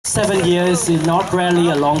7 years is not really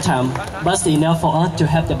a long time, but enough for us to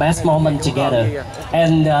have the best moment together.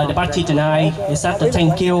 And the party tonight is just a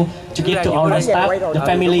thank you to give to all the staff, the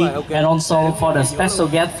family, and also for the special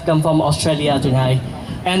guest come from Australia tonight.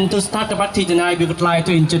 And to start the party tonight, we would like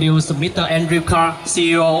to introduce Mr. Andrew Carr,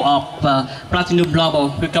 CEO of Platinum Global,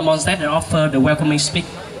 who come on stage and offer the welcoming speech.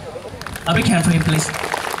 A big hand for him, please.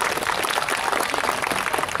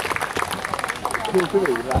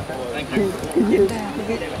 Thank you.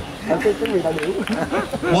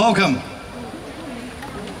 Welcome.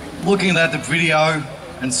 Looking at the video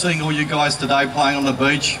and seeing all you guys today playing on the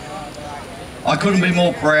beach, I couldn't be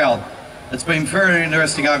more proud. It's been very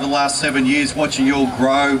interesting over the last 7 years watching you all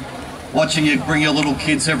grow, watching you bring your little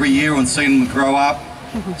kids every year and seeing them grow up,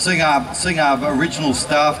 seeing our original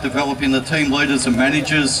staff developing the team leaders and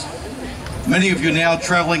managers. Many of you now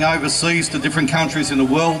travelling overseas to different countries in the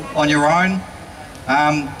world on your own.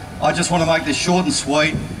 I just want to make this short and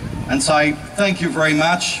sweet and say thank you very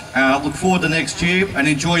much. Look forward to next year and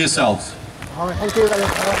enjoy yourselves.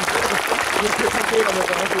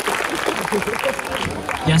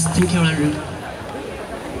 Yes, thank you, Andrew.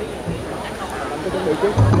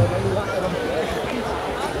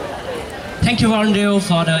 Thank you, Andrew,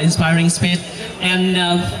 for the inspiring speech. And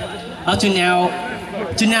up to now,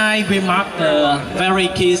 tonight we mark the very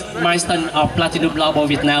key milestone of Platinum Global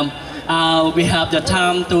Vietnam. We have the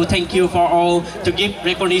time to thank you for all, to give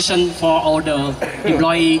recognition for all the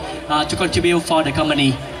employees to contribute for the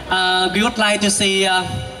company. We would like to see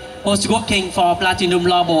who's working for Platinum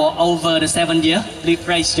Global over the 7 years. Please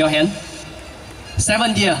raise your hand.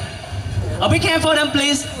 7 years. A big hand for them,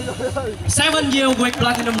 please. 7 years with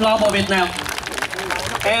Platinum Global Vietnam.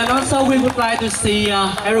 And also we would like to see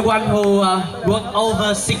everyone who worked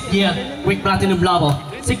over 6 years with Platinum Global.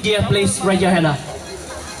 6 years, please raise your hand up.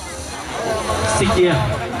 6 years.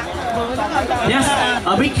 Yes,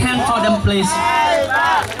 a big hand for them, please.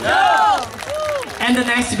 And the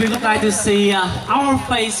next, we would like to see our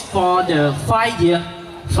face for the 5 years.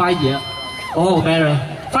 5 years. Oh, better.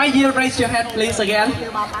 5 years, raise your hand, please, again.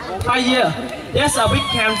 5 years. Yes, a big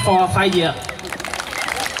hand for 5 years.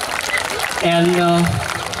 And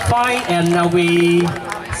 5, and now we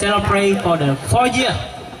celebrate for the 4 years.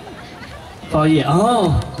 4 years.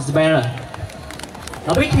 Oh, it's better.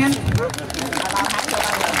 A big hand.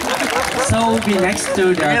 So we next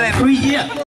to the 3 years.